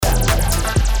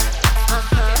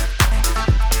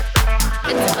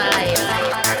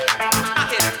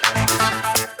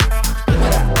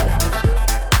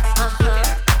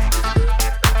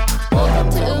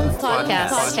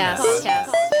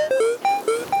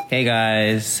Hey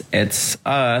guys, it's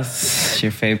us,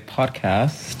 your fave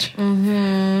podcast.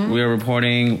 We are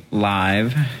reporting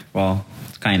live, well,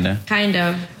 kind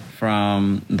of,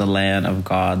 from the land of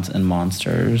gods and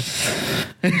monsters.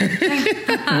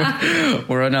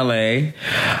 We're in LA,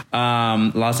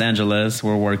 Los Angeles.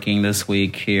 We're working this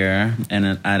week here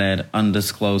at an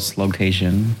undisclosed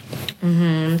location.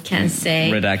 Can't say.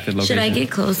 Redacted location. Should I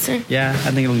get closer? Yeah,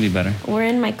 I think it'll be better. We're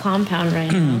in my compound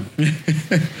right now.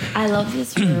 I love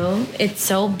this room. It's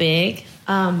so big.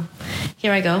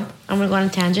 Here I go. I'm gonna go on a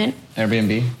tangent.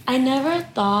 Airbnb. I never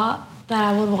thought that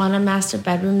I would want a master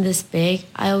bedroom this big.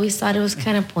 I always thought it was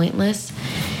kind of pointless.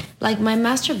 Like, my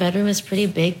master bedroom is pretty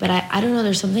big, but I don't know.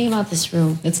 There's something about this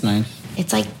room. It's nice.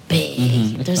 It's like big.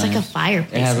 It's There's nice. like a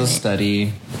fireplace. It has in a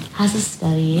study. Has a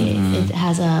study. It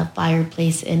has a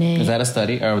fireplace in it. Is that a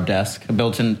study or a desk? A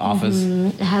built-in office?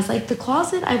 It has like the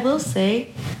closet. I will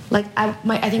say, like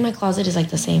I think my closet is like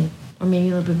the same, or maybe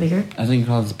a little bit bigger. I think your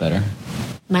closet's better.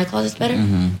 My closet's better.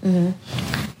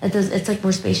 It does. It's like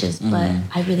more spacious, but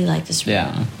I really like this room.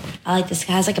 Yeah. I like this. It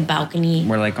has like a balcony.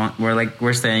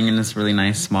 We're staying in this really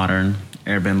nice modern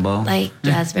Airbnb. Like,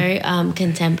 yeah, it's very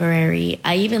contemporary.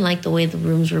 I even like the way the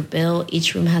rooms were built.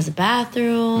 Each room has a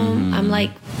bathroom. I'm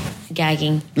like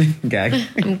gagging. Gag.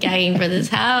 I'm gagging for this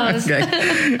house.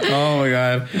 Gag. Oh my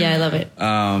god. Yeah, I love it.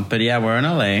 But yeah, we're in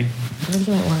LA. Look at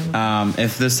my one.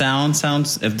 If the sound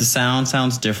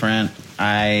sounds different,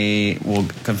 I will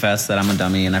confess that I'm a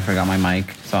dummy and I forgot my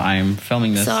mic, so I'm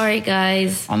filming this. Sorry,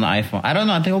 guys. On the iPhone. I don't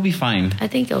know. I think it'll be fine. I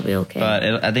think it'll be okay.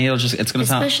 But I think it's gonna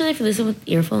sound. Especially if you listen with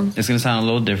earphones. It's gonna sound a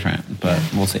little different, but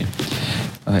we'll see.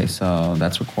 Okay, so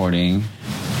that's recording.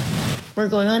 We're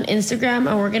going on Instagram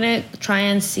and we're gonna try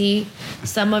and see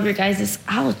some of your guys'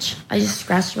 ouch. I just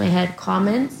scratched my head.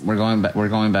 Comments. We're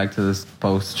going back to this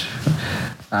post.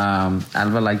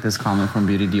 Alva liked this comment from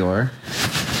Beauty Dior.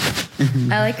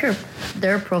 I like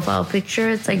their profile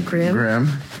picture. It's like grim. Grim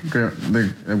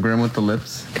with the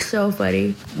lips. So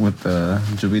funny. With the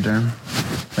Juvederm.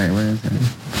 Wait, where is it?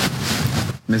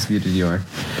 Miss Beauty Dior.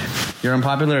 Your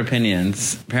unpopular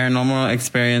opinions. Paranormal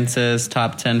experiences.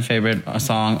 Top 10 favorite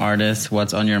song artists.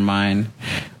 What's on your mind?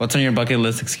 What's on your bucket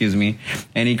list? Excuse me.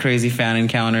 Any crazy fan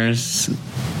encounters.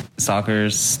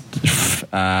 Stalkers.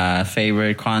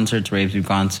 Favorite concerts, raves you've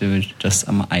gone to. Just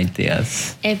some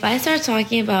ideas. If I start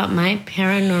talking about my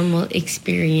paranormal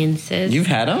experiences. You've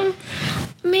had them?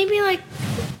 Maybe like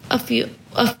a few.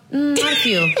 Not a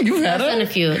few. You've had them?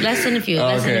 Less than a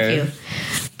few.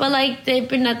 But like, they've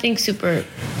been nothing super.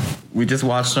 We just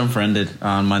watched Unfriended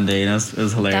on Monday, and it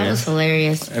was hilarious. That was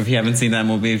hilarious. If you haven't seen that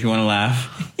movie, if you want to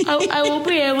laugh. I won't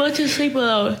be able to sleep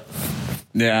alone.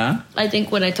 Yeah? I think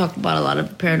when I talk about a lot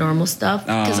of paranormal stuff,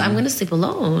 because I'm going to sleep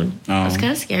alone. That's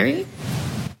kind of scary.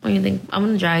 When you think, I'm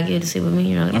going to drag you to sleep with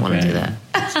me, you're not going to want to do that.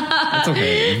 That's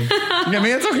okay. I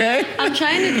mean, it's okay. I'm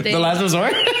trying to think. The last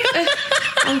resort?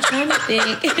 I'm trying to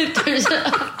think if there's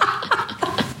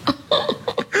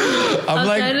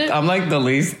I'm like the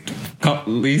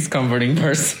least comforting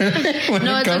person.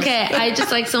 No, it's okay. I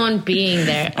just like someone being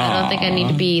there. I don't think I need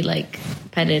to be like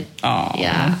petted. Aww.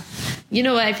 Yeah. You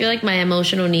know what? I feel like my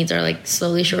emotional needs are like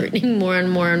slowly shortening more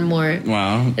and more and more.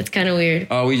 Wow. It's kind of weird.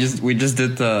 Oh, we just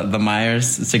did the Myers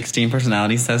 16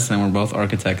 personalities test, and we're both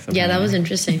architects. Yeah, that was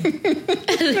interesting.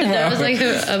 There was like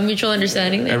a mutual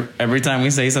understanding there. Every time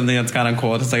we say something that's kind of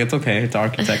cool, it's like, it's okay. It's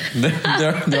architect.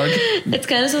 It's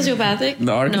kind of sociopathic.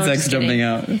 The architect's jumping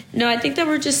out. No, I think that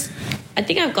I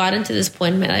think I've gotten to this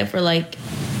point in my life where like,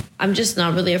 I'm just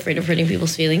not really afraid of hurting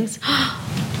people's feelings.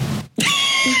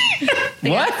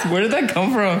 What? Where did that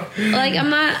come from? Like,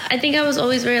 I think I was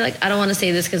always very like, I don't want to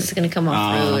say this because it's going to come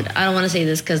off rude. I don't want to say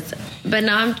this because, but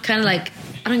now I'm kind of like,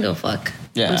 I don't give a fuck.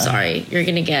 Yeah. I'm sorry. You're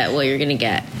going to get what you're going to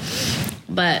get.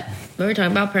 But when we're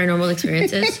talking about paranormal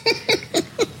experiences,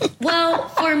 well,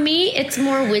 for me, it's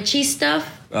more witchy stuff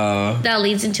that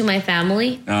leads into my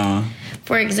family.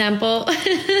 For example,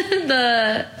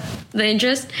 the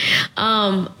interest.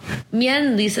 Me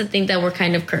and Lisa think that we're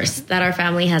kind of cursed, that our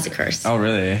family has a curse. Oh,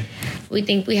 really? We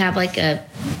think we have like a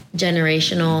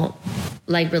generational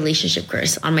like relationship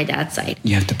curse on my dad's side.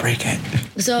 You have to break it.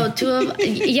 So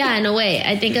yeah, in a way,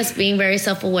 I think us being very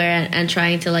self-aware and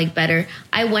trying to like better.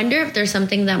 I wonder if there's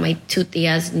something that my two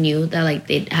tias knew that like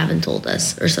they haven't told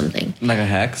us or something. Like a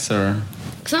hex or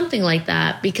something like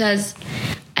that, because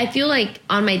I feel like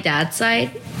on my dad's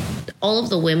side, all of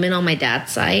the women on my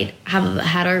dad's side have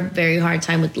had a very hard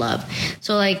time with love.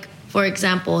 So like, for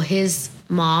example, his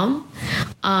mom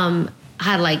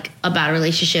had like a bad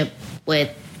relationship with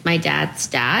my dad's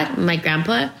dad, my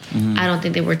grandpa. I don't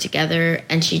think they were together,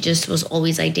 and she just was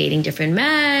always like dating different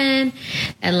men.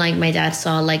 And like my dad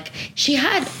saw, like she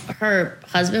had her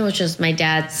husband, which was my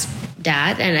dad's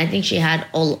dad, and I think she had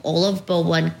all of but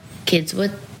one kids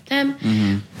with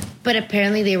them. But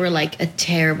apparently they were like a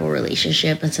terrible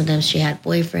relationship, and sometimes she had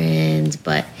boyfriends,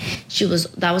 but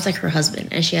that was like her husband,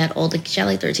 and she had like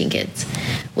 13 kids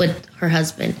with her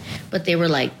husband, but they were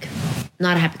like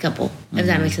not a happy couple, if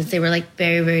that makes sense. They were like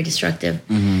very, very destructive.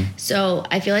 So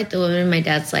I feel like the women in my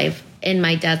dad's life, in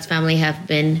my dad's family, have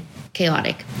been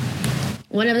chaotic.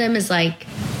 One of them is like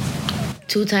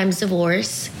 2 times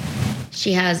divorced.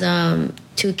 She has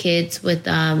 2 kids with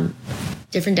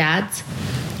different dads.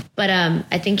 But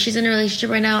I think she's in a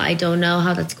relationship right now. I don't know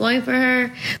how that's going for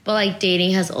her. But like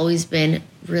dating has always been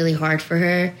really hard for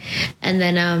her. And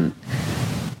then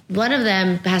one of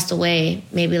them passed away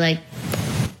maybe like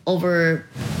over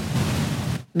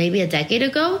maybe a decade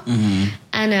ago.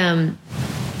 And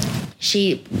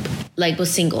she like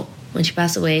was single when she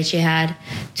passed away. She had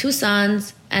 2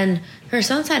 sons, and her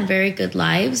sons had very good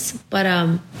lives, but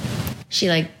she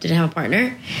like didn't have a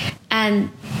partner.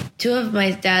 And 2 of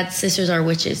my dad's sisters were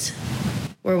witches.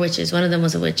 One of them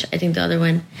was a witch. I think the other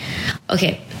one.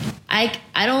 Okay.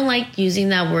 I don't like using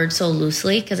that word so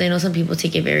loosely because I know some people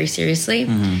take it very seriously.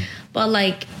 But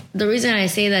like the reason I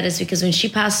say that is because when she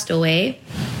passed away,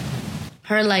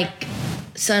 her like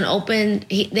son opened,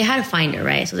 they had to find her,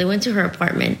 right? So they went to her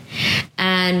apartment,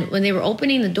 and when they were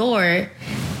opening the door,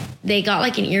 they got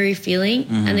like an eerie feeling,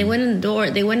 and they went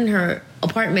in her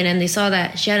apartment, and they saw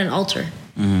that she had an altar.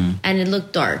 And it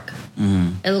looked dark.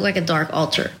 It looked like a dark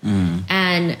altar.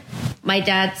 And my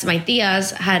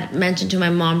tias had mentioned to my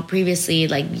mom previously,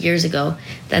 like years ago,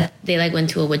 that they like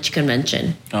went to a witch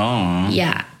convention. Oh.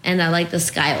 Yeah. And that like the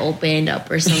sky opened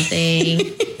up or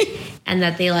something. And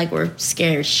that they like were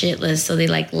scared shitless, so they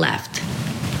like left.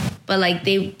 But like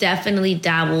they definitely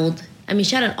dabbled. I mean,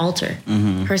 she had an altar.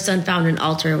 Her son found an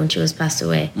altar when she was passed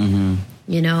away.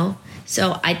 You know?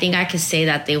 So I think I could say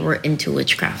that they were into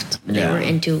witchcraft. They were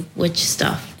into witch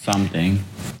stuff. Something.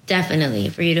 Definitely.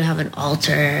 For you to have an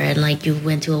altar and like you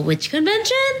went to a witch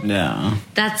convention. Yeah.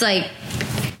 That's like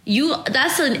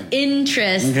that's an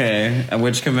interest. Okay. A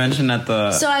witch convention at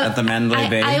the Mandalay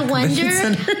Bay. I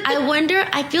wonder,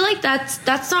 I feel like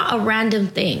that's not a random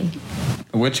thing.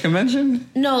 A witch convention?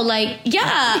 No, like,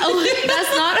 yeah.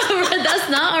 That's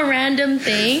not a random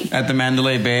thing. At the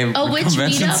Mandalay Bay a witch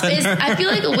meetup I feel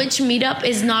like a witch meetup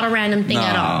is not a random thing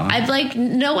at all. I've like,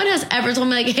 no one has ever told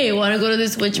me like, hey, want to go to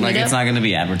this witch meetup? Like, it's not going to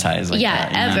be advertised like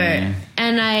that. Yeah, ever. I mean?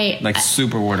 And like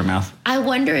super word of mouth. I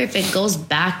wonder if it goes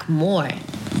back more.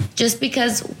 Just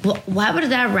because, why would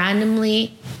that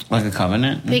randomly... Like a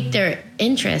covenant? Pick their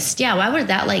interest. Yeah, why would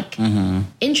that like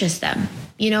interest them?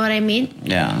 You know what I mean?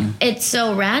 Yeah. It's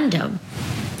so random.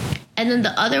 And then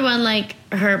the other one, like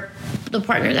the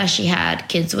partner that she had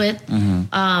kids with,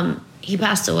 he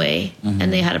passed away,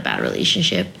 and they had a bad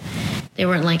relationship. They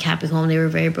weren't like happy home. They were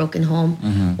very broken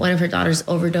home. One of her daughters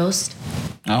overdosed.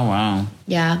 Oh, wow.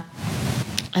 Yeah.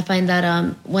 I find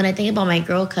that when I think about my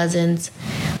girl cousins,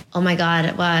 oh my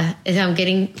God, wow, I'm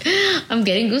getting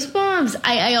goosebumps.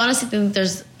 I honestly think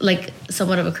there's like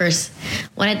somewhat of a curse.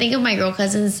 When I think of my girl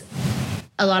cousins,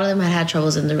 a lot of them had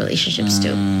troubles in their relationships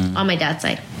too, on my dad's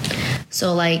side.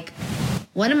 So like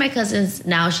one of my cousins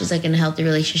now, she's like in a healthy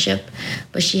relationship,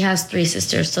 but she has 3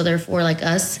 sisters, so therefore like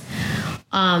us.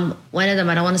 One of them,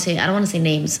 I don't want to say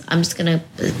names. I'm just gonna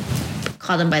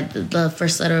call them by the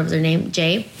first letter of their name,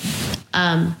 J.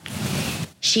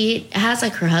 She has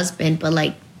like her husband, but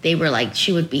like they were like,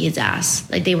 she would beat his ass.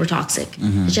 Like they were toxic.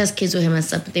 She has kids with him and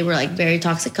stuff, but they were like very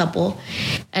toxic couple.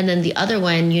 And then the other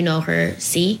one, you know, her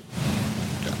C,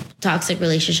 toxic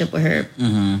relationship with her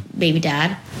baby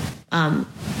dad.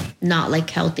 Not like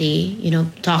healthy, you know,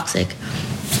 toxic.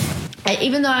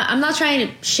 Even though I'm not trying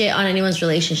to shit on anyone's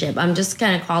relationship, I'm just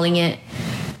kind of calling it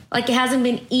like it hasn't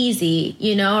been easy,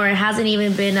 you know, or it hasn't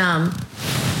even been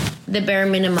the bare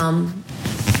minimum.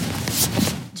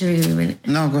 Should we give you a minute?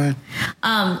 No, go ahead.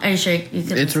 Are you sure you can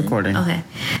It's listen? recording. Okay.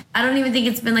 I don't even think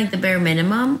it's been like the bare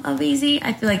minimum of easy.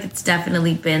 I feel like it's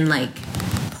definitely been like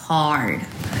hard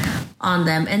on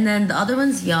them. And then the other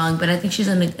one's young, but I think she's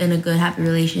in a good, happy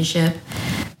relationship.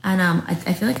 And I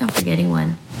feel like I'm forgetting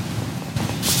one.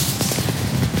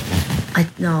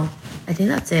 I think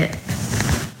that's it.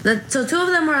 So 2 of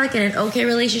them are like in an okay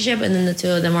relationship, and then the 2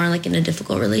 of them are like in a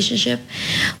difficult relationship.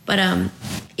 But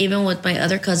even with my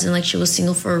other cousin, like she was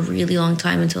single for a really long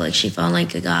time until like she found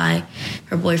like a guy,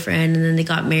 her boyfriend, and then they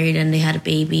got married and they had a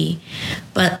baby.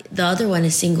 But the other one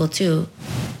is single too.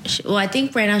 I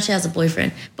think right now she has a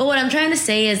boyfriend. But what I'm trying to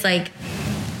say is like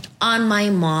on my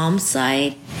mom's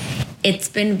side, it's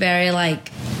been very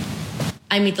like,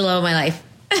 I meet the love of my life.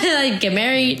 Like, get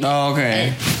married. Oh,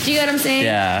 okay. Do you get what I'm saying?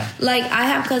 Yeah. Like, I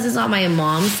have cousins on my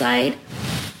mom's side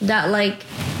that, like,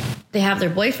 they have their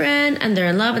boyfriend and they're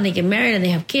in love and they get married and they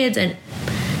have kids and,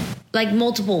 like,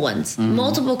 multiple ones.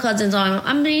 Multiple cousins on.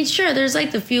 I mean, sure, there's,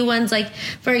 like, the few ones, like,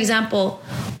 for example,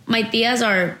 my tias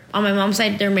are, on my mom's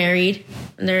side, they're married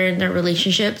and they're in their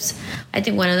relationships. I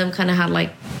think one of them kind of had,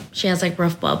 like, she has, like,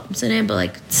 rough bumps in it, but,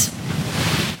 like,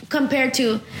 compared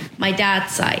to my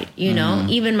dad's side, you know,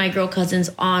 even my girl cousins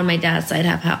on my dad's side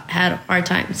have had hard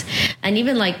times. And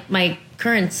even, like, my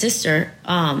current sister,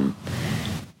 I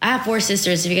have 4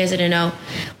 sisters, if you guys didn't know.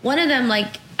 One of them,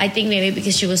 like, I think maybe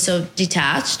because she was so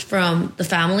detached from the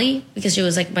family, because she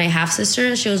was, like, my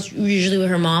half-sister, she was usually with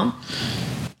her mom.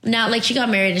 Now, like, she got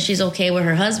married and she's okay with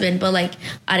her husband, but, like,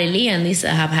 Arelia and Lisa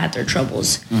have had their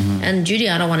troubles. And Judy,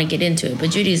 I don't want to get into it,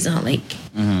 but Judy's not, like,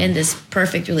 in this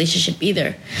perfect relationship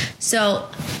either. So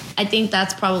I think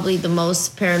that's probably the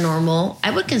most paranormal, I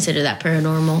would consider that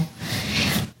paranormal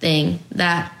thing,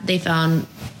 that they found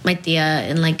my tia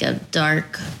in, like, a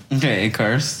dark... Okay, a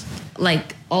curse.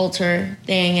 Like, altar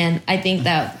thing, and I think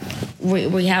that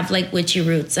we have, like, witchy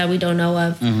roots that we don't know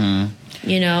of.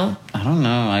 You know? I don't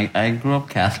know. I grew up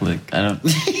Catholic. I don't...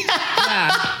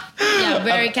 Yeah,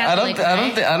 very Catholic.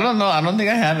 I don't know. I don't think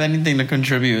I have anything to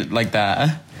contribute like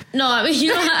that. No, I mean, you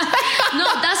know, no,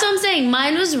 that's what I'm saying.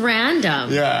 Mine was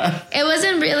random. Yeah. It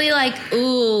wasn't really like,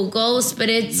 ooh, ghosts, but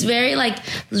it's very like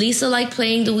Lisa like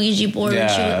playing the Ouija board.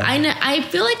 Yeah. I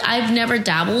feel like I've never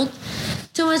dabbled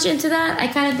too much into that. I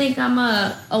kind of think I'm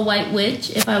a white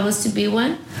witch if I was to be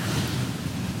one.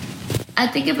 I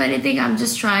think if anything, I'm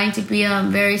just trying to be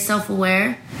very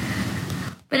self-aware.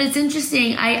 But it's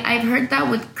interesting. I've heard that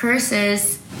with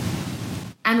curses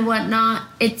and whatnot,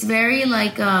 it's very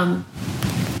like,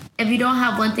 if you don't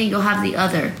have one thing, you'll have the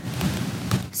other.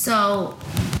 So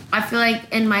I feel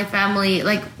like in my family,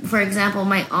 like, for example,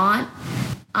 my aunt,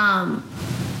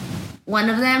 one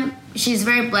of them, she's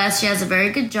very blessed. She has a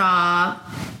very good job.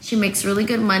 She makes really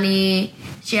good money.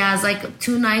 She has, like,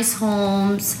 2 nice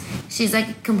homes. She's,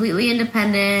 like, completely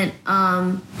independent.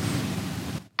 I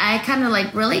kind of,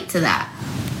 like, relate to that.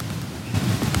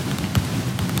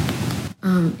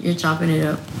 You're chopping it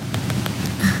up.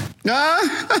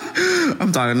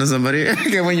 I'm talking to somebody.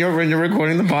 Okay, when you're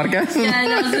recording the podcast. Yeah,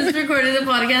 I was just recording the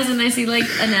podcast and I see like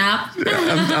an app,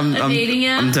 a dating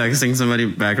app. I'm texting somebody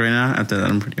back right now. After that,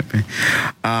 I'm pretty okay.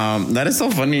 That is so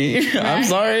funny. Yeah. I'm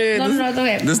sorry. No,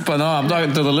 it's okay. No, I'm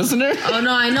talking to the listener. Oh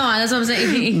no, I know. That's what I'm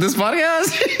saying. This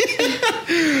podcast.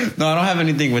 No, I don't have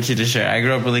anything witchy to share. I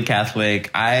grew up really Catholic.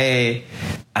 I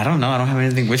don't know. I don't have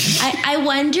anything witchy. I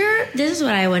wonder. This is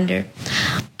what I wonder.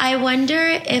 I wonder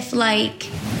if like.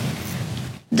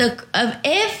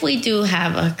 If we do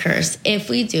have a curse, if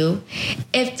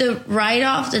the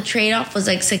write-off, the trade-off was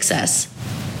like success.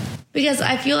 Because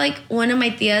I feel like one of my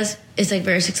tias is like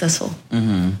very successful.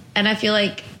 And I feel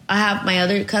like I have my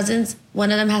other cousins, one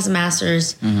of them has a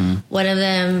master's. One of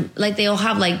them, like they all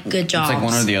have like good jobs. It's like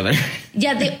one or the other.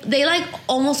 Yeah, they like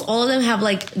almost all of them have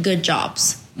like good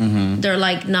jobs. They're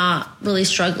like not really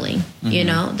struggling, you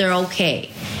know? They're okay.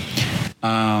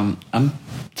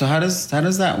 So how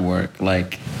does that work?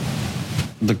 Like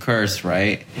the curse,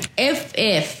 right? If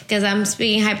because I'm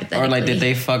speaking hypothetically. Or like, did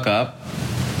they fuck up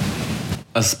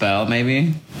a spell?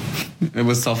 Maybe it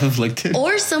was self-inflicted.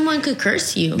 Or someone could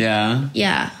curse you. Yeah.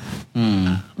 Yeah.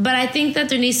 But I think that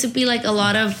there needs to be like a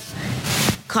lot of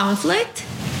conflict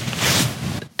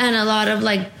and a lot of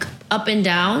like up and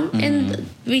down in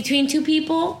between 2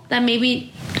 people that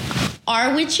maybe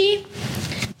are witchy.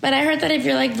 But I heard that if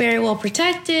you're like very well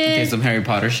protected. Okay, some Harry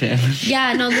Potter shit.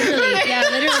 Yeah, no, literally. Yeah,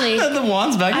 literally. The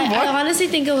wands back and forth. I honestly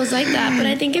think it was like that. But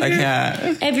I think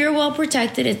if you're well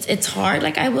protected, it's hard.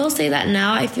 Like I will say that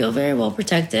now I feel very well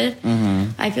protected.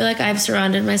 I feel like I've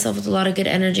surrounded myself with a lot of good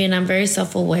energy and I'm very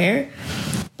self-aware.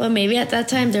 But maybe at that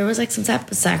time there was like some type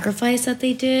of sacrifice that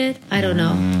they did. I don't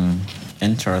know.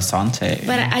 Interessante.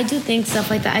 But I do think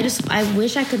stuff like that. I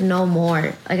wish I could know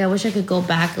more. Like I wish I could go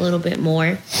back a little bit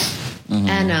more.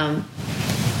 And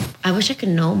I wish I could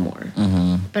know more,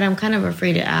 but I'm kind of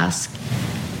afraid to ask.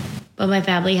 But my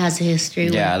family has a history.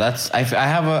 Yeah, I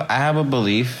have a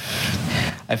belief.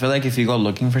 I feel like if you go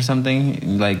looking for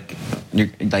something, like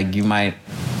you might,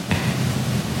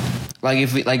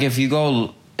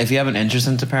 if you have an interest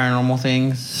into paranormal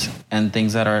things and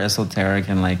things that are esoteric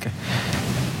and like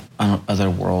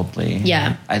otherworldly.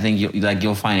 Yeah, I think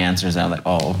you'll find answers that like,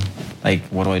 oh, like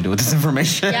what do I do with this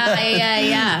information?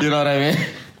 Yeah. You know what I mean?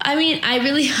 I mean, I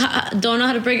really don't know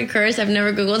how to break a curse. I've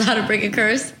never Googled how to break a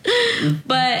curse.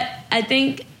 But I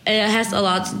think it has a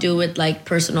lot to do with like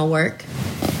personal work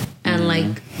and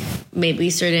like maybe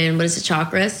certain, what is it,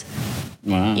 chakras.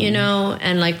 Wow. You know,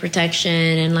 and like protection,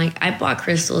 and like I bought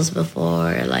crystals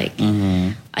before, like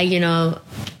I, you know,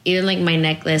 even like my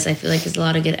necklace, I feel like it's a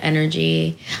lot of good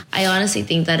energy. I honestly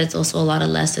think that it's also a lot of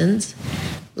lessons.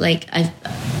 Like I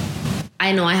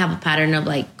know I have a pattern of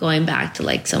like going back to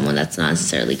like someone that's not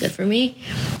necessarily good for me,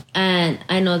 and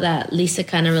I know that Lisa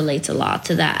kind of relates a lot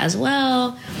to that as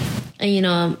well. And, you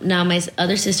know, now my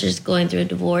other sister's going through a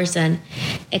divorce, and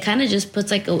it kind of just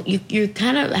puts like you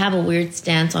kind of have a weird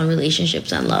stance on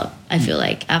relationships and love. I feel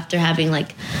like after having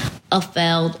like a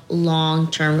failed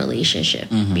long-term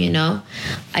relationship, you know,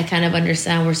 I kind of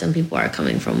understand where some people are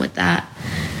coming from with that.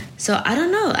 So I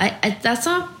don't know. I that's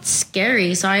not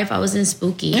scary. Sorry if I wasn't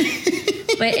spooky,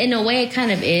 but in a way it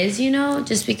kind of is, you know,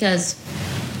 just because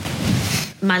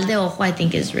mal de ojo I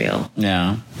think is real.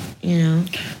 Yeah. You know,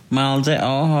 Mal de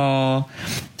Ojo,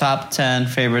 top 10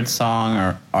 favorite song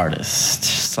or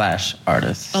artist /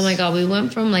 artist. oh my god, we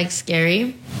went from like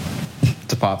scary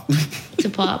To pop. to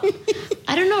pop.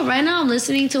 I don't know. Right now, I'm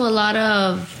listening to a lot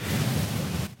of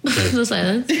the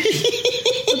silence.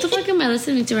 What the fuck am I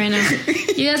listening to right now?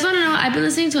 You guys want to know? I've been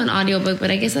listening to an audiobook,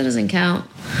 but I guess that doesn't count.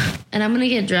 And I'm gonna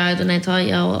get dragged when I tell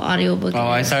y'all what audiobook. Oh,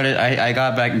 I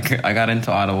got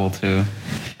into Audible too.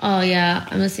 Oh yeah,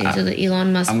 I'm listening to the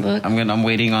Elon Musk book. I'm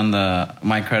waiting on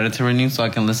my credit to renew so I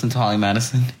can listen to Holly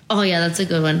Madison. Oh yeah, that's a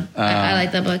good one. I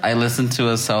like that book. I listened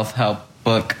to a self-help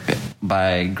book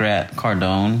by Grant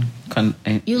Cardone.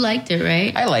 You liked it,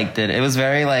 right? I liked it. It was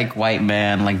very like white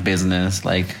man, like business,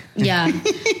 like. Yeah.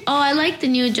 Oh, I like the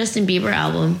new Justin Bieber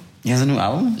album. He has a new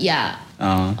album? Yeah.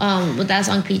 Oh. With that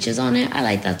song Peaches on it. I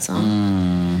like that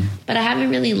song. But I haven't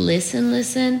really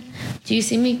listened. Do you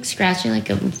see me scratching like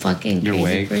a fucking You're crazy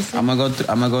awake. person? I'm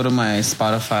gonna go to my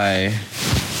Spotify.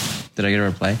 Did I get a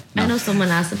reply? No. I know someone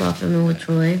asked about filming with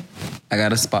Troy. I'm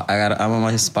on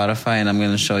my Spotify and I'm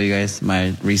gonna show you guys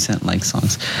my recent like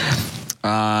songs.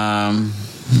 I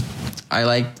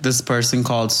like this person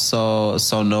called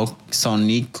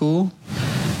Soniku.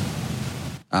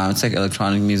 It's like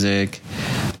electronic music.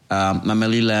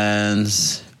 Mameli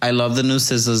Lens. I love the new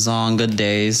SZA song, Good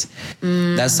Days.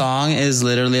 That song is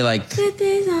literally like...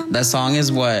 That song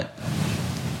is what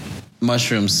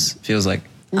Mushrooms feels like.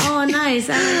 Oh, nice.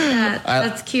 I like that.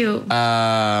 That's cute.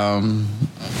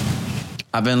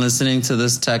 I've been listening to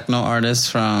this techno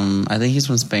artist from... I think he's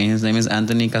from Spain. His name is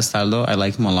Anthony Castaldo. I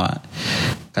like him a lot.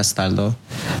 Castaldo.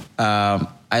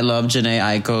 I love Jhené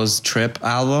Aiko's Trip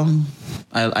album.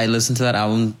 I listened to that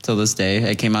album till this day.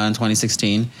 It came out in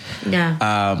 2016.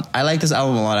 Yeah. I like this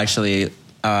album a lot, actually.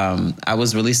 I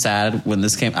was really sad when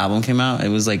this album came out. It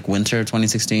was like winter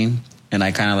 2016. And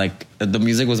I kind of like, the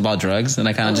music was about drugs. And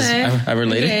I kind of I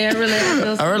related. Okay,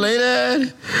 I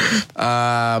related.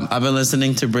 I've been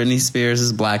listening to Britney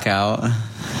Spears' Blackout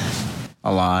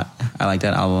a lot. I like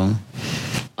that album.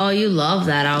 Oh, you love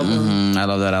that album. I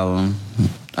love that album.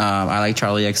 I like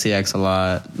Charlie XCX a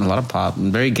lot. A lot of pop.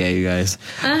 I'm very gay, you guys.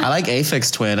 I like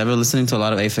Aphex Twin. I've been listening to a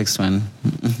lot of Aphex Twin.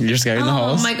 You're scaring the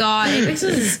host? Oh my god, Aphex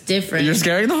Twin is different. You're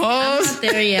scaring the host? I'm not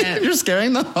there yet. You're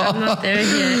scaring the host. I'm not there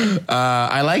yet.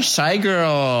 I like Shy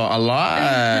Girl a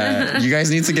lot. You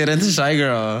guys need to get into Shy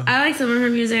Girl. I like some of her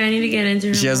music. I need to get into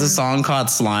her. She has a song called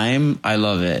Slime. I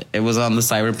love it. It was on the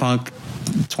Cyberpunk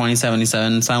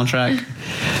 2077 soundtrack.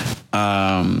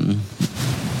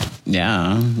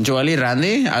 Yeah. Joely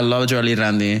Randy. I love Joely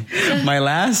Randy. My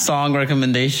last song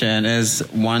recommendation is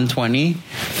 120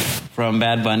 from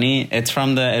Bad Bunny. It's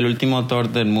from the El Último Tour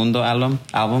del Mundo album.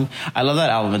 I love that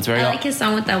album. It's very... I like his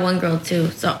song with that one girl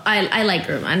too. So I like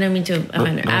her. I didn't mean to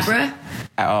offend her. Abra.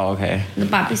 Oh, okay. The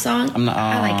Poppy song.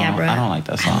 I like Abra. I don't like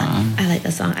that song. I like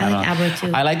that song. I like Abra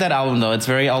too. I like that album though. It's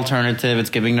very alternative. It's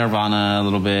giving Nirvana a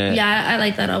little bit. Yeah, I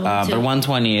like that album too. But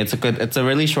 120, it's a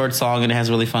really short song and it has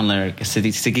really fun lyrics.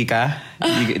 Psíquica.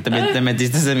 Te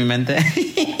metiste en mi mente. I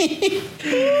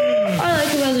like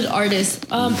him as an artist.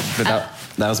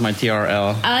 That was my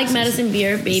TRL. I like Madison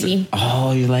Beer, baby.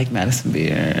 Oh, you like Madison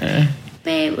Beer.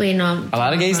 Babe, wait, no. A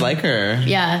lot of gays like her.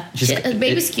 Yeah.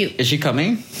 Baby's cute. Is she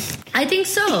coming? I think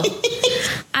so.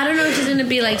 I don't know if she's going to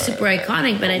be like super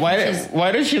iconic, but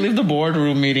why did she leave the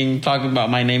boardroom meeting talking about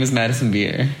my name is Madison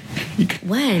Beer?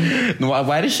 When?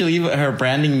 Why did she leave her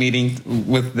branding meeting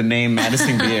with the name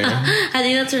Madison Beer? I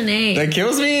think that's her name. That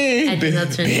kills me. I think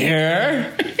that's her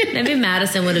name. Maybe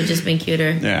Madison would have just been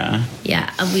cuter. Yeah. Yeah.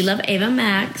 We love Ava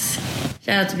Max.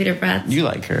 Shout out to Peter Pratt. You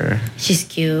like her. She's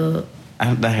cute.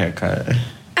 That haircut.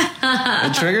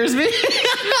 It triggers me.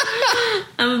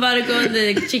 I'm about to go in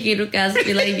the Chiquirucas and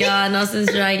be like, yeah,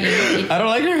 Nelson's dragging. I don't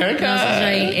like her haircut. Nelson's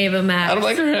dragging Ava Max. I don't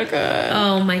like her haircut.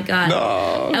 Oh my God.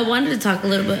 No. I wanted to talk a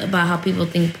little bit about how people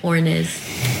think porn is.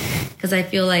 Because I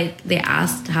feel like they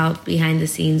asked how behind the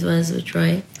scenes was with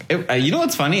Troy. You know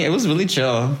what's funny? It was really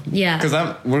chill. Yeah. Because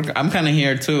I'm kind of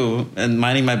here too and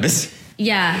minding my business.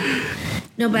 Yeah.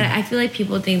 No, but I feel like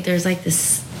people think there's like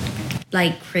this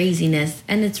like craziness.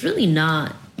 And it's really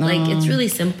not. Like, it's really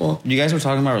simple. You guys were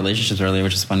talking about relationships earlier,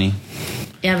 which is funny.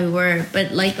 Yeah, we were.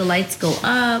 But, like, the lights go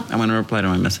up. I'm going to reply to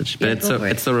my message. But Yeah,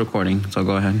 it's still recording, so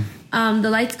go ahead. The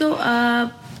lights go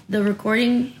up. The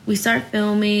recording, we start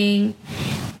filming.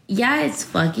 Yeah, it's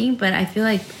fucking, but I feel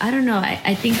like, I don't know.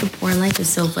 I think the porn life is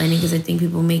so funny because I think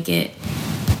people make it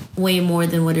way more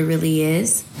than what it really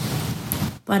is.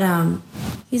 But,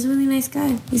 he's a really nice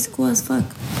guy. He's cool as fuck.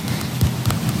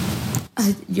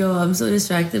 Yo, I'm so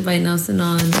distracted by Nelson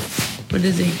on, what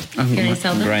is it? Can I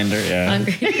tell them? Grindr, yeah.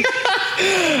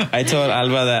 I told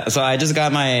Alba that. So I just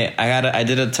got I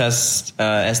did a test,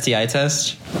 STI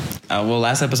test.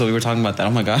 Last episode we were talking about that.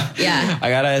 Oh my God. Yeah. I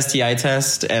got a STI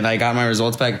test and I got my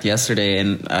results back yesterday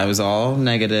and I was all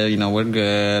negative. You know, we're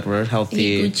good. We're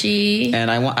healthy. Gucci. And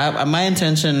my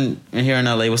intention here in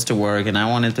LA was to work and I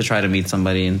wanted to try to meet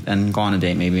somebody and go on a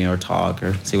date maybe or talk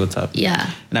or see what's up.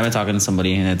 Yeah. And I've been talking to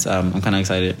somebody and it's, I'm kind of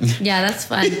excited. Yeah, that's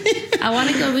fun. I want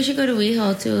to go. We should go to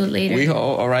WeHo too later.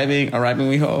 WeHo, arriving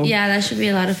WeHo. Yeah, that should be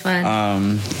a lot of fun.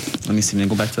 Let me see. Let me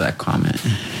go back to that comment.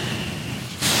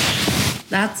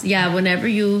 That's, yeah, whenever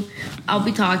I'll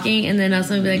be talking and then I'll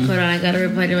be like, hold on, I gotta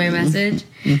reply to my message.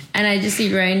 And I just see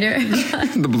Grindr.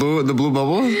 the blue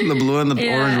bubble? The blue and the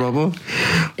orange bubble?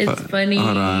 It's funny.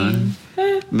 Hold on.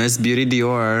 Miss Beauty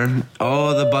Dior.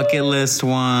 Oh, the bucket list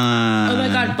one. Oh my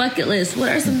God, bucket list. What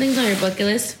are some things on your bucket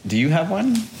list? Do you have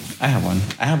one? I have one.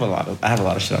 I have a lot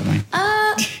of shit on mine.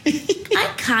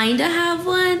 I kind of have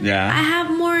one. Yeah. I have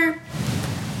more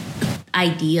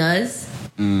ideas.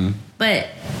 But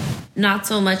not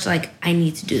so much like I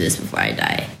need to do this before I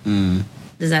die.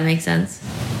 Does that make sense?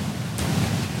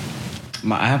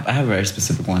 I have very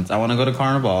specific ones. I want to go to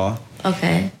Carnival.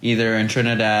 Okay. Either in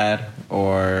Trinidad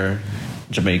or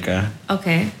Jamaica.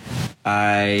 Okay.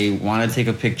 I want to take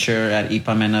a picture at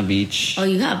Ipanema Beach. Oh,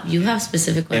 you have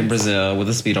specific ones. In Brazil with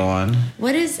a Speedo on.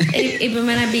 What is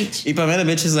Ipanema Beach? Ipanema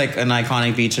Beach is like an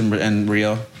iconic beach in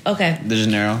Rio. Okay. De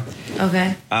Janeiro.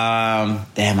 Okay.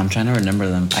 Damn, I'm trying to remember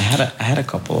them. I had a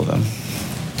couple of them.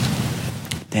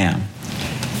 Damn.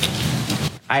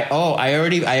 I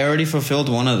already fulfilled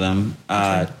one of them.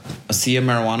 See a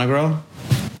marijuana grow.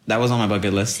 That was on my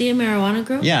bucket list. See a marijuana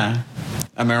grow? Yeah.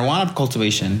 A marijuana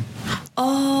cultivation.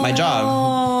 Oh. My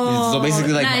job. So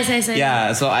basically like nice.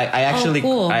 Yeah, so I actually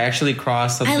cool. I actually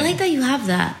crossed something. I like that you have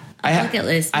that. Bucket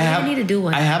list. I need to do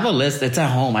one. I have a list. It's at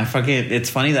home. It's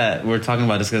funny that we're talking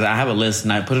about this because I have a list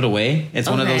and I put it away. It's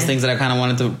one of those things that I kind of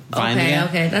wanted to find again.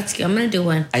 Okay, that's good. I'm gonna do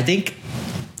one. I think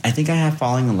I have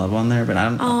Falling in Love on there, but I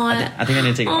don't. I think I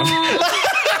need to take it off.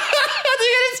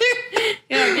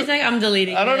 Yeah, it's like I'm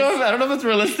deleting. I don't know if it's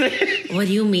realistic. What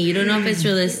do you mean? You don't know if it's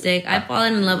realistic? I've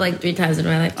fallen in love like 3 times in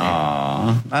my lifetime.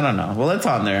 Aw, I don't know. Well, it's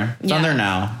on there. It's on there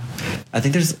now. I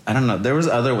think I don't know. There was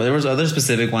other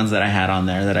specific ones that I had on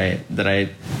there that I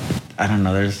don't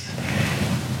know.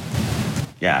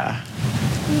 Yeah.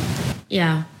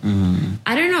 Mm-hmm.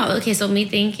 I don't know. Okay, so me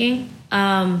thinking,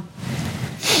 I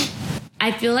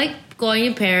feel like going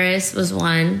to Paris was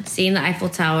one. Seeing the Eiffel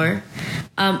Tower.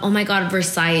 Oh my God,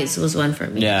 Versailles was one for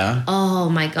me. Yeah. Oh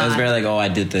my God. I was very like, I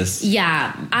did this.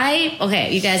 Yeah.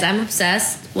 Okay, you guys, I'm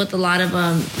obsessed with a lot of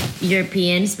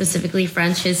European, specifically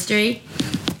French history.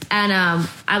 And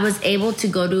I was able to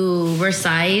go to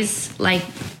Versailles like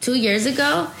 2 years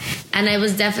ago. And it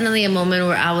was definitely a moment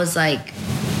where I was like,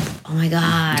 oh my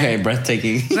God. Okay,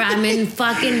 breathtaking. I'm in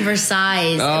fucking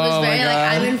Versailles. It was very like,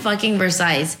 I'm in fucking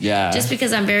Versailles. Yeah. Just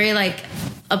because I'm very like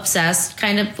obsessed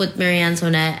kind of with Marie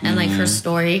Antoinette and like her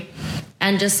story.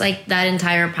 And just like that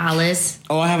entire palace.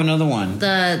 Oh, I have another one.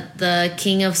 The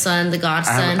King of Sun, the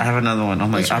Godson. I have another one. Oh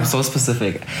my God, I'm so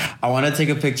specific. I want to take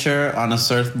a picture on a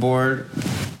surfboard,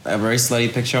 a very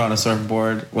slutty picture on a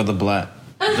surfboard with a blunt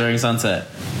during sunset.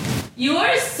 You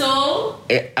are so...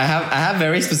 I have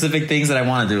very specific things that I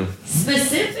want to do.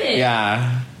 Specific?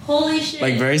 Yeah. Holy shit.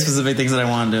 Like very specific things that I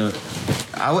want to do.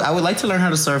 I would like to learn how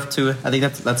to surf too. I think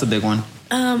that's a big one.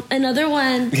 Another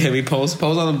one. Okay, we pose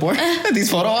on the board. These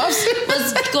photo ops.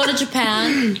 Let's go to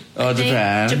Japan. Oh,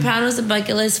 Japan. Japan was a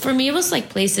bucket list. For me, it was like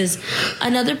places.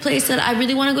 Another place that I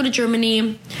really want to go to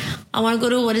Germany. I want to go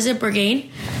to, what is it, Berghain?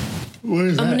 What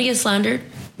is that? I'm going to get slandered.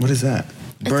 What is that?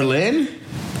 Berlin?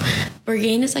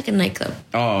 Berghain is like a nightclub.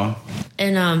 Oh.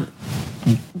 And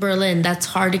Berlin. That's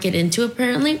hard to get into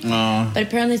apparently. But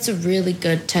apparently it's a really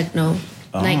good techno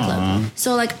nightclub.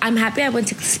 So like I'm happy I went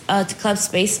to Club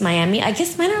Space Miami. I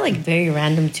guess mine are like very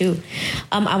random too.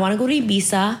 I want to go to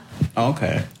Ibiza.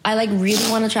 Okay. I like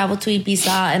really want to travel to Ibiza,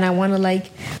 and I want to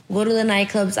like go to the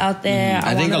nightclubs out there.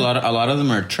 I think a lot of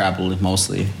them are travel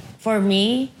mostly. For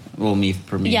me. Well,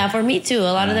 for me. Yeah, for me too.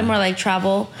 A lot of them are like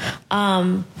travel.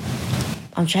 I'm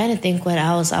trying to think what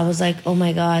else. I was like, oh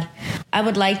my God. I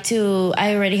would like to.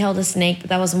 I already held a snake, but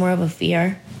that was more of a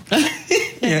fear.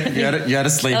 Yeah, you had a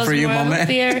slave for you moment.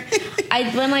 Fear.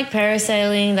 I went like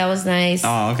parasailing. That was nice.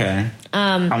 Oh, okay.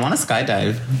 I want to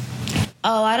skydive.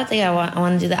 Oh, I don't think I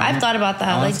want to do that. I've thought about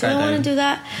that. Like, do I want to do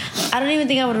that? I don't even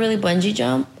think I would really bungee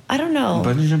jump. I don't know.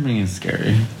 Bungee jumping is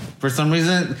scary. For some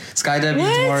reason, skydiving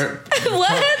is more...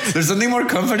 What? There's something more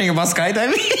comforting about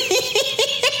skydiving.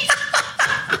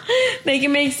 Make it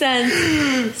make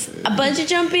sense. A bungee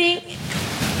jumping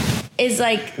is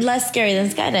like less scary than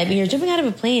skydiving. You're jumping out of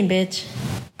a plane, bitch.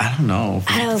 I don't know.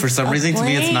 For some reason, to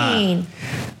me, it's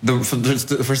not.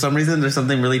 For some reason, there's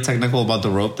something really technical about the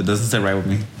rope that doesn't sit right with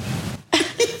me.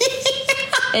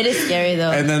 It is scary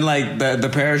though. And then like the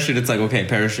parachute, it's like, okay,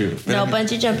 parachute. No,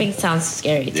 bungee jumping sounds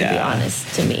scary to be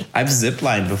honest to me. I've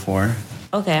ziplined before.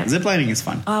 Okay. Ziplining is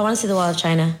fun. Oh, I want to see the Wall of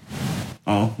China.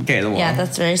 Oh, okay, the wall. Yeah,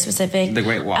 that's very specific. The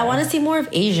Great Wall. I want to see more of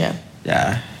Asia.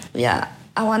 Yeah. Yeah.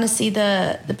 I want to see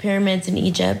the pyramids in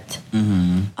Egypt.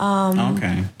 Okay.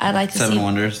 I'd like to see... Seven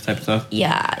Wonders type stuff?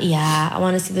 Yeah. I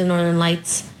want to see the Northern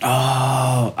Lights.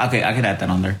 Oh, okay. I could add that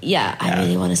on there. Yeah, I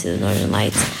really want to see the Northern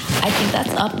Lights. I think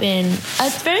that's up in...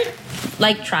 It's very,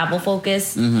 like, travel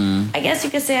focused. I guess you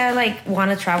could say I, like,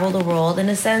 want to travel the world in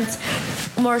a sense.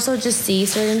 More so just see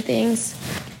certain things.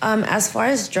 As far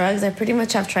as drugs, I pretty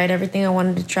much have tried everything I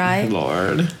wanted to try.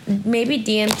 Lord. Maybe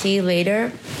DMT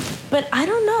later. But I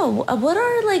don't know. What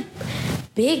are, like,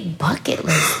 big bucket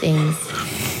list things?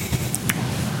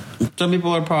 Some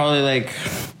people are probably like,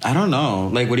 I don't know.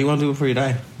 Like, what do you want to do before you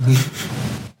die?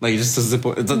 Like, just to zip...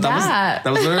 That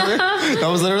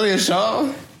was literally a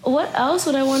show. What else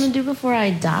would I want to do before I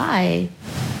die?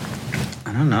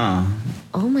 I don't know.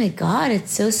 Oh my God,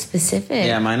 it's so specific.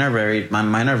 Yeah, mine are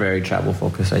very travel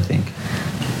focused, I think.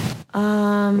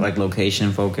 Like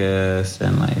location focused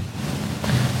and like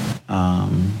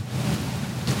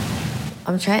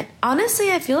I'm trying.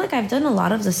 Honestly, I feel like I've done a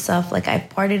lot of the stuff. Like I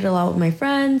partied a lot with my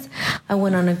friends. I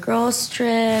went on a girls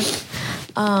trip.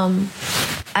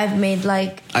 I've made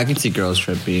like I can see girls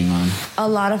trip being on a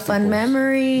lot of fun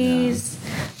memories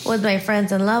with my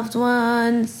friends and loved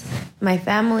ones, my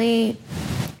family.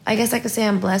 I guess I could say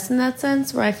I'm blessed in that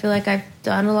sense, where I feel like I've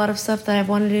done a lot of stuff that I've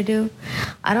wanted to do.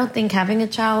 I don't think having a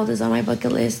child is on my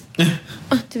bucket list,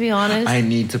 to be honest. I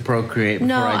need to procreate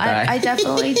before I die. I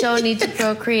definitely don't need to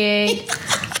procreate.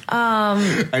 I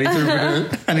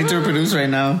need to reproduce right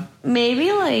now.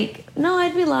 Maybe no,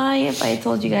 I'd be lying if I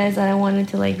told you guys that I wanted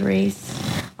to race.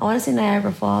 I want to see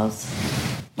Niagara Falls.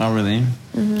 Oh, really?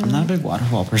 I'm not a big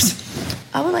waterfall person.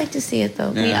 I would like to see it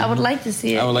though. Yeah. I would like to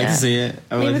see it. I would like to see it.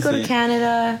 Maybe go to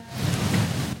Canada.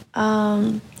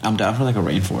 I'm down for a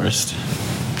rainforest.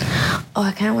 Oh,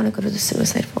 I kind of want to go to the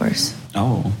Suicide Forest.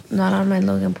 Oh. Not on my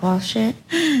Logan Paul shit.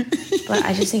 But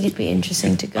I just think it'd be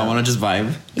interesting to go. I want to just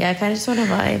vibe. Yeah, I kind of just want to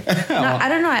vibe. No, I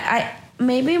don't know. I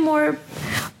maybe more...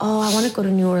 Oh, I want to go to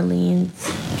New Orleans.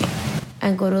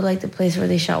 And go to the place where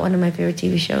they shot one of my favorite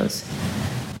TV shows.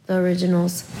 The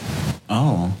Originals.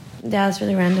 Oh. Yeah, it's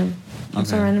really random. Okay.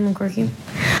 So random and quirky.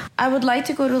 I would like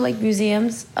to go to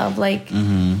museums of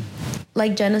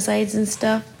genocides and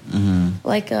stuff. I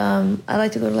like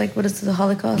to go to what is it, the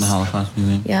Holocaust? The Holocaust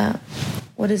Museum. Yeah.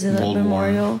 What is it? World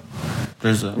memorial. War.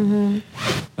 There's a.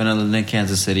 When I lived in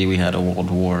Kansas City, we had a World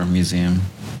War museum.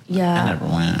 Yeah. I never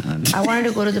went. I wanted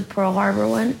to go to the Pearl Harbor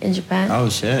one in Japan. Oh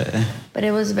shit. But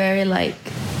it was very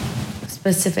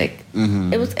specific.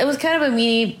 It was kind of a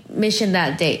mini mission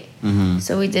that day.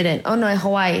 So we didn't. Oh no,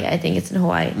 Hawaii. I think it's in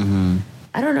Hawaii.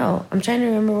 I don't know. I'm trying to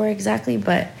remember where exactly,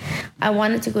 but I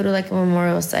wanted to go to a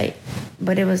memorial site,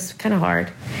 but it was kind of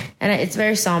hard. And it's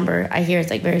very somber. I hear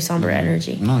it's very somber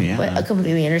energy. Oh yeah. But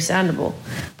completely understandable.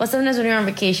 But sometimes when you're on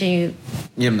vacation, you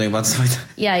don't think about stuff like that.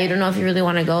 Yeah, you don't know if you really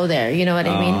want to go there. You know what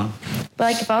I mean?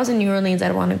 But if I was in New Orleans,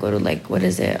 I'd want to go to what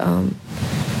is it?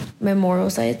 Memorial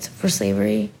sites for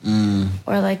slavery,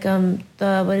 or the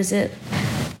what is it?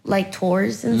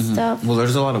 Tours and stuff. Well,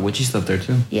 there's a lot of witchy stuff there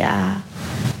too. Yeah,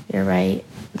 you're right.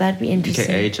 That'd be interesting.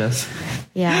 Okay, AHS.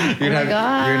 Yeah. You're gonna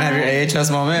have your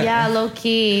AHS moment. Yeah, low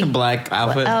key. Black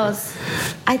outfit. What else?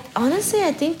 I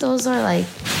think those are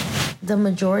the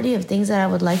majority of things that I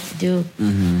would like to do.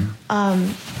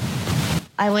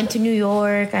 I went to New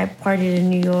York. I partied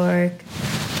in New York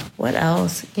What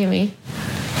else? Give me.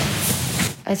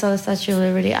 I saw the Statue of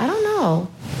Liberty. I don't know.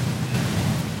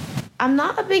 I'm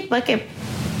not a big bucket.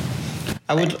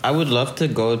 I would love to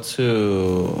go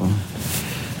to.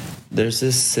 There's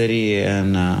this city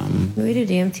in. Maybe do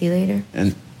DMT later.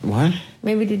 And what?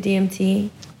 Maybe do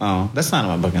DMT. Oh, that's not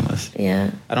on my bucket list.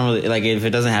 Yeah. I don't really like if it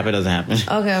doesn't happen, it doesn't happen.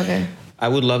 Okay. I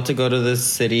would love to go to this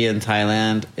city in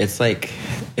Thailand. It's like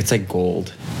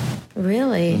gold.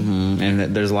 Really? Mm-hmm.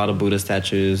 And there's a lot of Buddha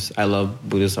statues. I love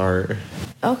Buddhist art.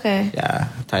 Okay. Yeah,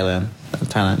 Thailand.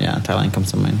 Yeah, Thailand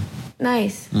comes to mind.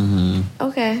 Nice. Mm-hmm.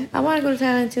 Okay. I want to go to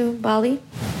Thailand too. Bali.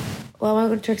 Well, I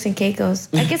want to go to Turks and Caicos.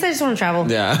 I guess I just want to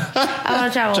travel. Yeah. I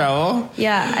want to travel. Travel?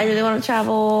 Yeah, I really want to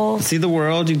travel. See the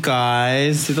world, you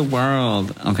guys. See the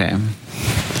world. Okay.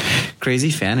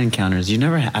 Crazy fan encounters. You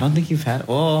never I don't think you've had...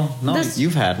 Oh, no,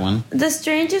 you've had one. The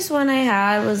strangest one I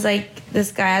had was like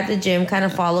this guy at the gym kind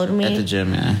of followed me. At the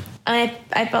gym, yeah. And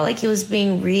I felt like he was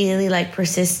being really like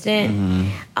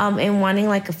persistent in wanting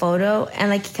like a photo,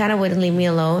 and like he kind of wouldn't leave me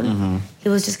alone. He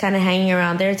was just kind of hanging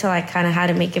around there till I kind of had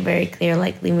to make it very clear,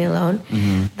 like, leave me alone.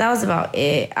 That was about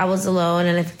it. I was alone,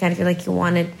 and I kind of feel like he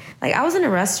wanted, like, I was in a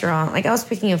restaurant, like I was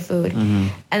picking up food,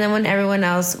 and then when everyone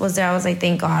else was there, I was like,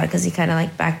 thank God, because he kind of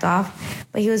like backed off.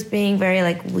 But he was being very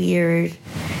like weird,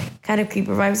 kind of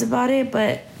creeper vibes about it.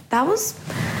 But that was,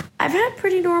 I've had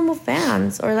pretty normal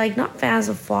fans, or like not fans,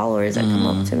 but followers that come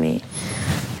up to me.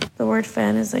 The word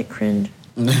fan is like cringe.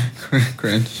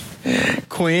 Cringe.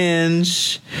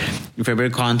 Quinge. Your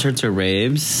favorite concerts or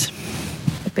raves?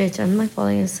 Bitch, I'm like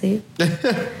falling asleep.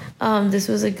 This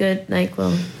was a good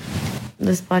NyQuil.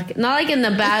 This podcast, not like in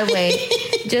the bad way,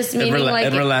 just meaning like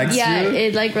it relaxed you?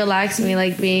 it like relaxed me.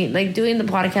 Like being like doing the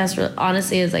podcast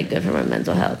honestly is like good for my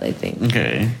mental health, I think.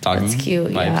 Okay, talking. That's cute.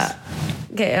 Vibes. Yeah.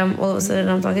 Okay. All of a sudden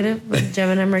I'm talkative with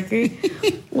Gemini Mercury.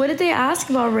 What did they ask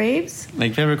about raves?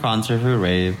 Like favorite concert or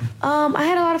rave? I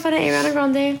had a lot of fun at Ariana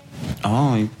Grande.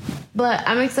 Oh. But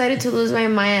I'm excited to lose my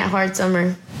mind at Hard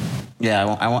Summer.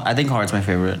 Yeah, I think Hard's my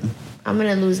favorite. I'm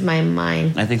gonna lose my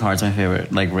mind. I think Hard's my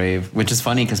favorite, like rave, which is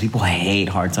funny because people hate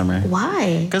Hard Summer.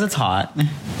 Why? Because it's hot.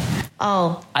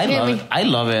 Oh, I love it. I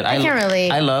love it. I can't relate.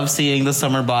 I love seeing the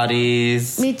summer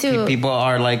bodies. Me too. People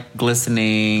are like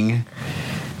glistening.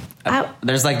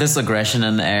 There's like this aggression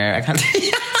in the air. I can't.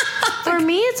 For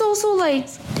me, it's also like,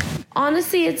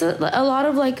 honestly, it's a lot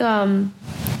of like oh,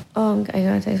 I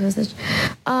got a text message.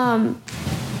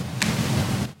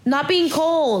 Not being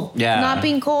cold. Yeah. Not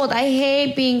being cold. I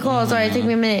hate being cold. Sorry, it took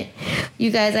me a minute.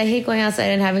 You guys, I hate going outside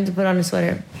and having to put on a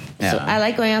sweater. Yeah. So I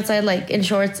like going outside like in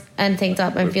shorts and tank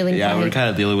top and feeling Yeah, fine. we're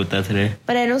kind of dealing with that today.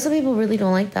 But I know some people really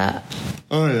don't like that.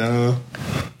 Oh, yeah.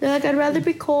 They're like, I'd rather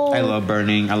be cold. I love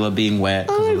burning. I love being wet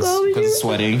because of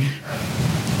sweating.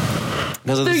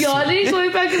 They're yawning,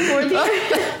 going back and forth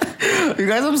here. You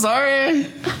guys, I'm sorry.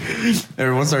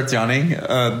 Everyone starts yawning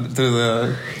through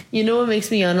the... You know what makes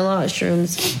me yawn a lot?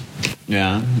 Shrooms.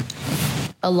 Yeah.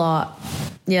 A lot.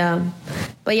 Yeah.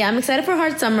 But yeah, I'm excited for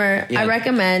Hard Summer. Yeah. I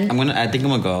recommend. I think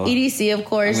I'm gonna go. EDC, of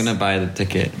course. I'm gonna buy the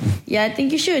ticket. Yeah, I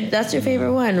think you should. That's your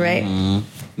favorite one, right?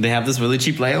 They have this really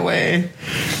cheap layaway.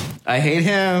 I hate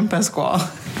him, Pasquale.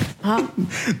 Huh?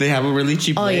 They have a really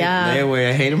cheap layaway.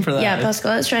 I hate him for that. Yeah,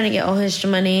 Pasquale is trying to get all his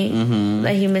money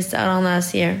that he missed out on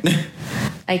last year.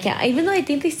 I can't. Even though I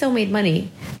think they still made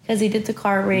money because he did the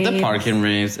car rave. The park and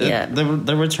raves. Yeah.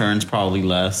 The return's probably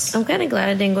less. I'm kind of glad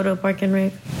I didn't go to a park and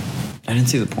rave. I didn't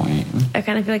see the point. I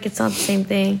kind of feel like it's not the same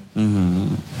thing.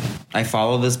 I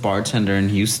follow this bartender in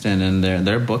Houston, and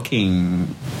they're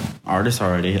booking artists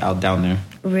already out down there.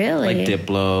 Really? Like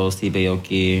Diplo, Steve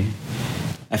Aoki.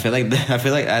 I feel like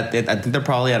I think they're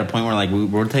probably at a point where like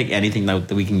we'll take anything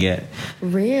that we can get.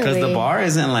 Really? Because the bar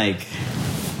isn't like,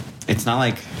 it's not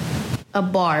like a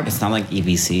bar. It's not like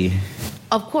EBC.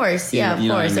 Of course, yeah,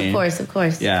 of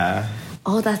course. Yeah.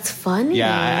 Oh, that's funny.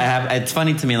 Yeah, it's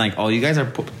funny to me. Like, oh, you guys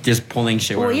are just pulling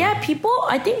shit. Well, yeah,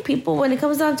 I think people, when it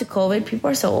comes down to COVID,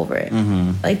 people are so over it.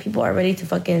 Like, people are ready to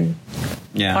fucking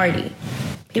party.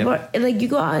 People are, like, you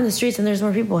go out in the streets and there's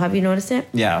more people. Have you noticed it?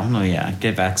 Yeah, no, yeah.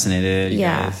 Get vaccinated.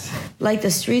 Guys. Like,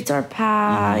 the streets are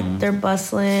packed. They're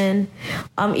bustling.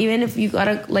 Even if you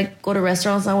gotta, like, go to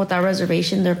restaurants now without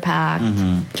reservation, they're packed.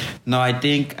 No, I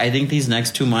think these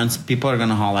next 2 months, people are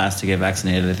gonna haul ass to get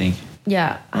vaccinated, I think.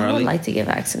 Yeah, I would like to get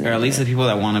vaccinated. Or at least the people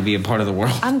that want to be a part of the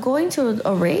world. I'm going to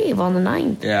a rave on the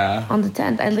 9th. Yeah. On the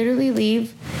 10th. I literally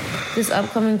leave this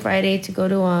upcoming Friday to go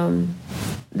to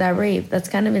that rave. That's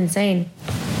kind of insane.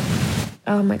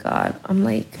 Oh my God. I'm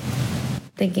like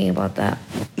thinking about that.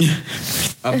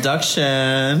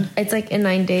 Abduction. It's like in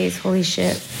 9 days. Holy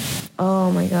shit. Oh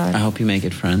my God. I hope you make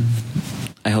it, friend.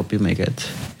 I hope you make it.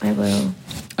 I will.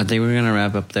 I think we're gonna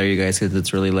wrap up there, you guys, because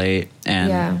it's really late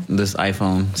and this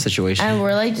iPhone situation. And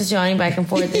we're like just yawning back and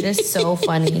forth. It is so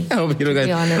funny. I hope you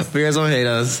guys don't hate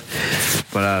us.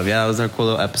 But that was our cool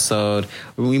little episode.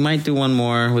 We might do one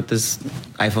more with this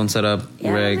iPhone setup.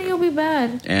 Yeah, I don't think it'll be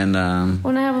bad. And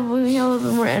when I have a little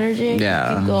bit more energy,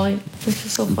 keep going. This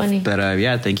is so funny. But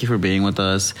thank you for being with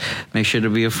us. Make sure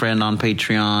to be a friend on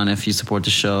Patreon if you support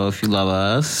the show, if you love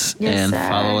us, and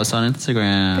follow us on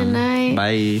Instagram. Good night.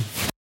 Bye.